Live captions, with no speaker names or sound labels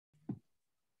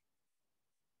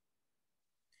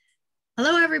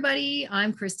Hello, everybody.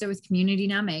 I'm Krista with Community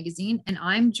Now Magazine, and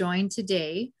I'm joined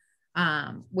today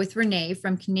with Renee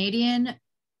from Canadian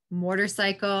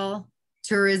Motorcycle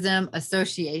Tourism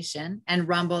Association and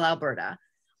Rumble, Alberta.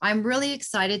 I'm really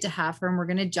excited to have her, and we're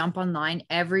going to jump online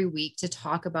every week to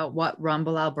talk about what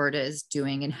Rumble, Alberta is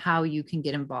doing and how you can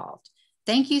get involved.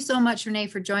 Thank you so much, Renee,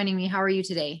 for joining me. How are you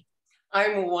today?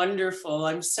 I'm wonderful.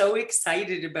 I'm so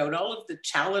excited about all of the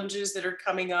challenges that are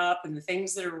coming up and the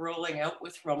things that are rolling out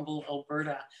with Rumble,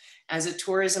 Alberta. As a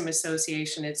tourism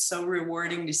association, it's so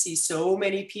rewarding to see so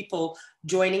many people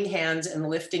joining hands and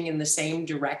lifting in the same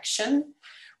direction.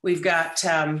 We've got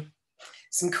some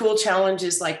cool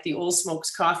challenges like the Old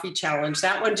Smokes Coffee Challenge.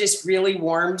 That one just really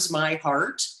warms my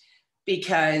heart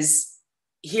because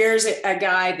here's a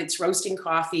guy that's roasting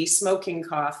coffee, smoking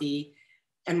coffee.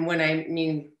 And when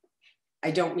I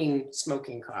don't mean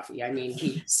smoking coffee. I mean,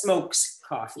 he smokes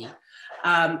coffee.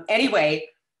 Anyway,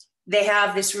 they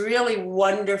have this really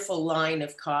wonderful line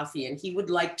of coffee, and he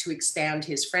would like to expand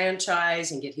his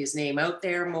franchise and get his name out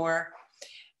there more.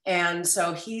 And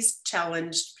so he's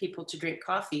challenged people to drink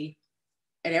coffee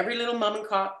at every little mom and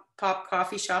pop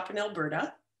coffee shop in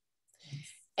Alberta.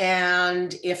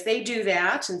 And if they do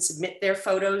that and submit their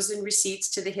photos and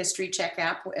receipts to the History Check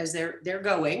app as they're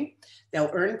going, they'll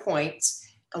earn points.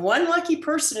 And one lucky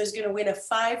person is going to win a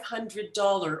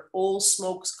 $500 Old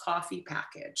Smokes coffee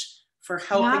package for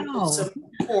helping to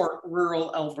support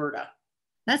rural Alberta.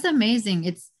 That's amazing.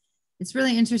 It's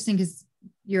really interesting because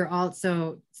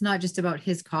it's not just about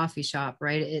his coffee shop,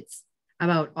 right? It's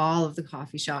about all of the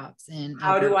coffee shops. And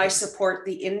how do I support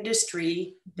the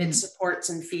industry that supports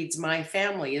and feeds my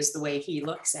family is the way he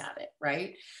looks at it,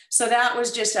 right? So that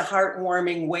was just a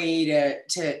heartwarming way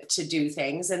to do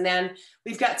things. And then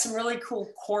we've got some really cool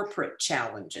corporate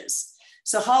challenges.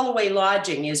 So Holloway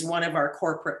Lodging is one of our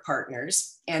corporate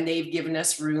partners, and they've given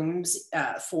us rooms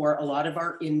for a lot of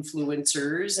our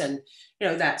influencers and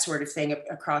that sort of thing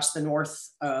across the north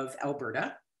of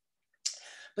Alberta.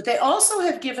 But they also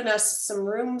have given us some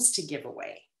rooms to give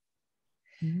away.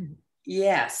 Mm.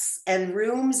 Yes, and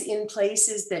rooms in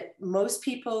places that most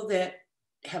people that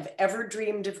have ever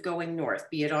dreamed of going north,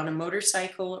 be it on a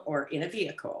motorcycle or in a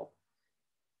vehicle,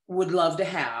 would love to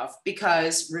have,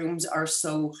 because rooms are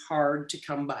so hard to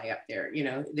come by up there.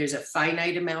 There's a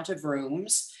finite amount of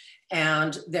rooms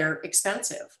and they're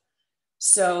expensive.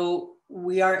 So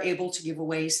we are able to give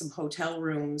away some hotel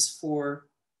rooms for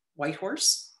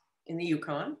Whitehorse in the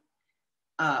Yukon,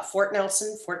 Fort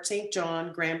Nelson, Fort St.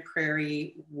 John, Grand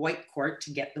Prairie, Whitecourt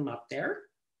to get them up there.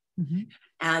 Mm-hmm.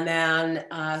 And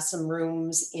then some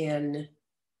rooms in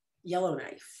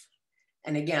Yellowknife.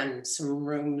 And again, some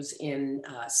rooms in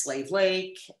Slave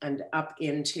Lake and up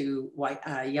into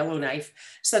Yellowknife,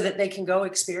 so that they can go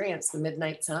experience the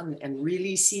midnight sun and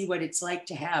really see what it's like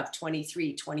to have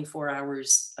 24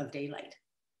 hours of daylight.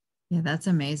 Yeah, that's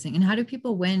amazing. And how do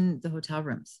people win the hotel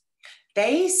rooms?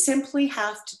 They simply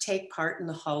have to take part in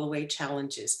the Holloway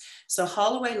challenges. So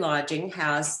Holloway Lodging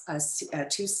has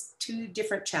two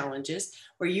different challenges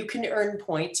where you can earn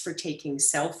points for taking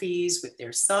selfies with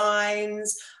their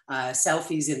signs,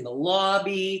 selfies in the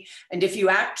lobby. And if you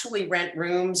actually rent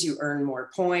rooms, you earn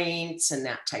more points and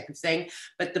that type of thing.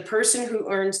 But the person who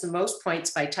earns the most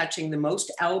points by touching the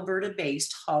most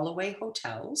Alberta-based Holloway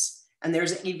hotels, and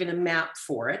there's even a map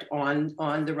for it on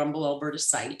the Rumble Alberta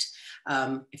site.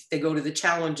 If they go to the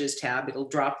challenges tab, it'll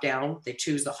drop down. They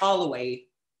choose the Holloway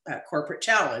corporate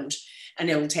challenge, and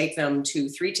it'll take them to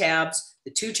 3 tabs,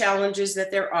 the 2 challenges that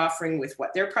they're offering with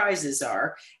what their prizes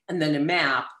are, and then a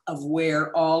map of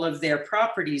where all of their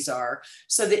properties are,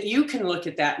 so that you can look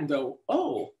at that and go,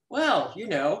 oh, well,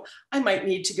 I might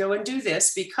need to go and do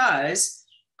this because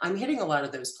I'm hitting a lot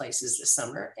of those places this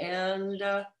summer. And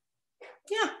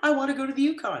I want to go to the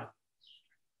Yukon.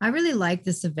 I really like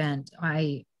this event.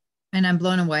 And I'm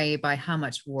blown away by how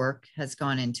much work has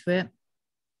gone into it.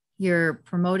 You're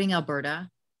promoting Alberta.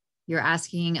 You're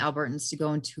asking Albertans to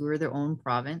go and tour their own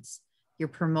province. You're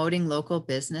promoting local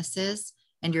businesses,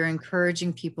 and you're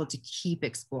encouraging people to keep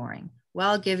exploring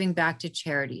while giving back to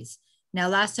charities. Now,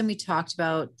 last time we talked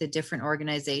about the different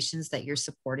organizations that you're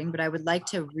supporting, but I would like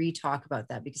to re-talk about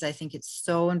that because I think it's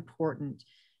so important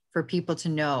for people to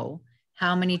know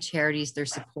how many charities they're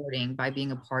supporting by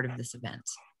being a part of this event.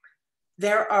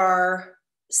 There are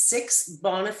 6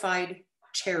 bona fide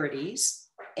charities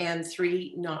and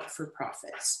 3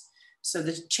 not-for-profits. So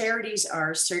the charities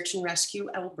are Search and Rescue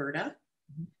Alberta,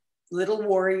 Little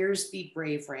Warriors Be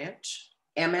Brave Ranch,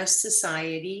 MS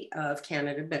Society of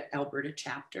Canada, Alberta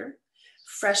chapter,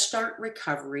 Fresh Start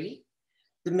Recovery,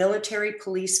 the Military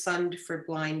Police Fund for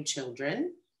Blind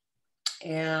Children,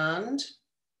 and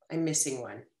I'm missing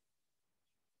one.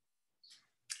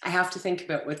 I have to think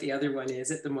about what the other one is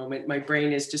at the moment. My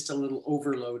brain is just a little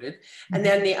overloaded. And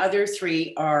then the other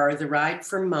three are the Ride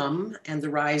for Mum and the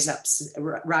Rise Up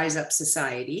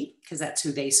Society, because that's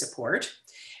who they support.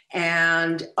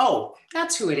 And, oh,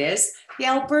 that's who it is. The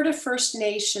Alberta First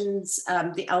Nations,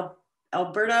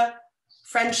 Alberta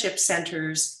Friendship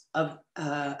Centers of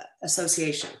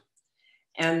Association.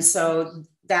 And so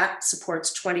that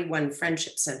supports 21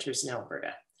 friendship centers in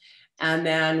Alberta. And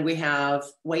then we have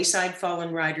Wayside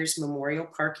Fallen Riders Memorial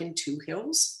Park in Two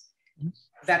Hills,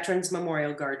 Veterans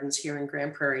Memorial Gardens here in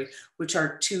Grand Prairie, which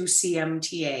are two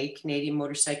CMTA, Canadian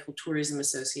Motorcycle Tourism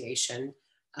Association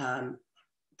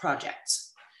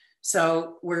projects.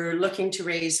 So we're looking to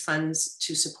raise funds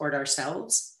to support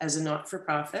ourselves as a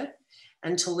not-for-profit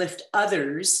and to lift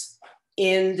others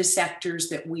in the sectors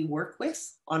that we work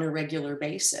with on a regular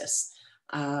basis.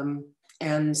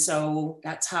 And so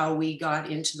that's how we got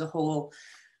into the whole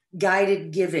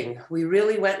guided giving. We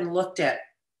really went and looked at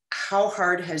how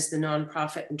hard has the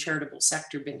nonprofit and charitable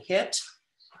sector been hit,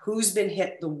 who's been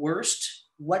hit the worst,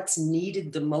 what's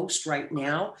needed the most right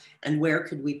now, and where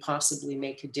could we possibly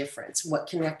make a difference? What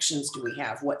connections do we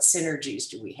have? What synergies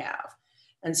do we have?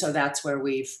 And so that's where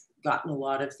we've gotten a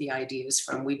lot of the ideas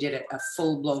from. We did a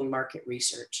full-blown market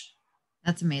research.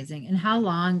 That's amazing. And how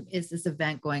long is this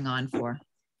event going on for?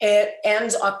 It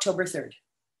ends October 3rd.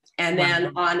 And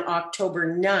then on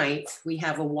October 9th, we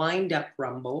have a wind-up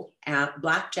rumble at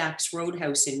Blackjack's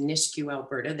Roadhouse in Nisku,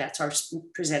 Alberta. That's our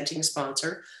presenting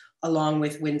sponsor, along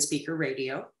with Windspeaker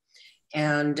Radio.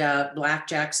 And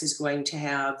Blackjack's is going to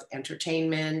have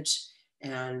entertainment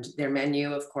and their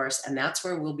menu, of course. And that's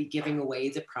where we'll be giving away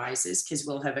the prizes, because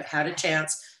we'll have had a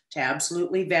chance to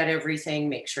absolutely vet everything,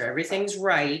 make sure everything's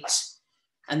right,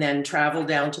 and then travel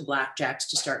down to Blackjack's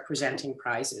to start presenting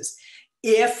prizes.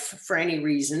 If for any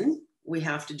reason we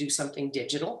have to do something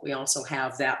digital, we also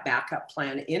have that backup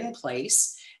plan in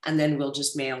place, and then we'll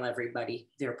just mail everybody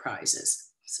their prizes.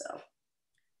 So.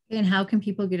 And how can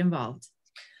people get involved?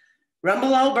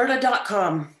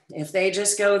 rumblealberta.com. If they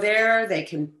just go there, they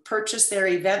can purchase their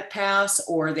event pass,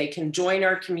 or they can join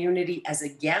our community as a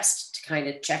guest to kind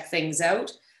of check things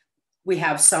out. We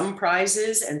have some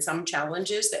prizes and some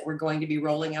challenges that we're going to be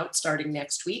rolling out starting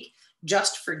next week,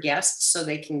 just for guests, so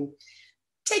they can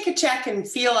take a check and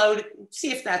feel out,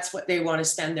 see if that's what they want to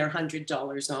spend their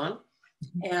 $100 on.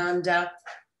 And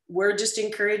we're just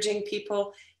encouraging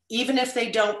people, even if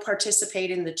they don't participate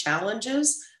in the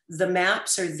challenges, the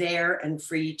maps are there and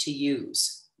free to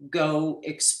use. Go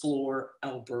explore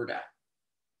Alberta.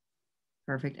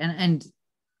 Perfect. And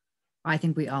I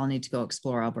think we all need to go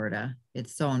explore Alberta.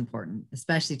 It's so important,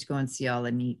 especially to go and see all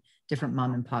the neat different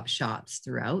mom and pop shops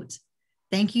throughout.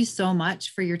 Thank you so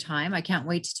much for your time. I can't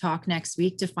wait to talk next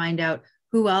week to find out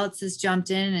who else has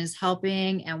jumped in and is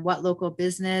helping and what local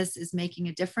business is making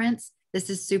a difference. This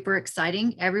is super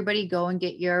exciting. Everybody go and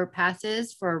get your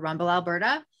passes for Rumble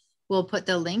Alberta. We'll put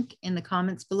the link in the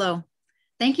comments below.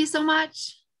 Thank you so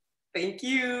much. Thank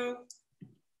you.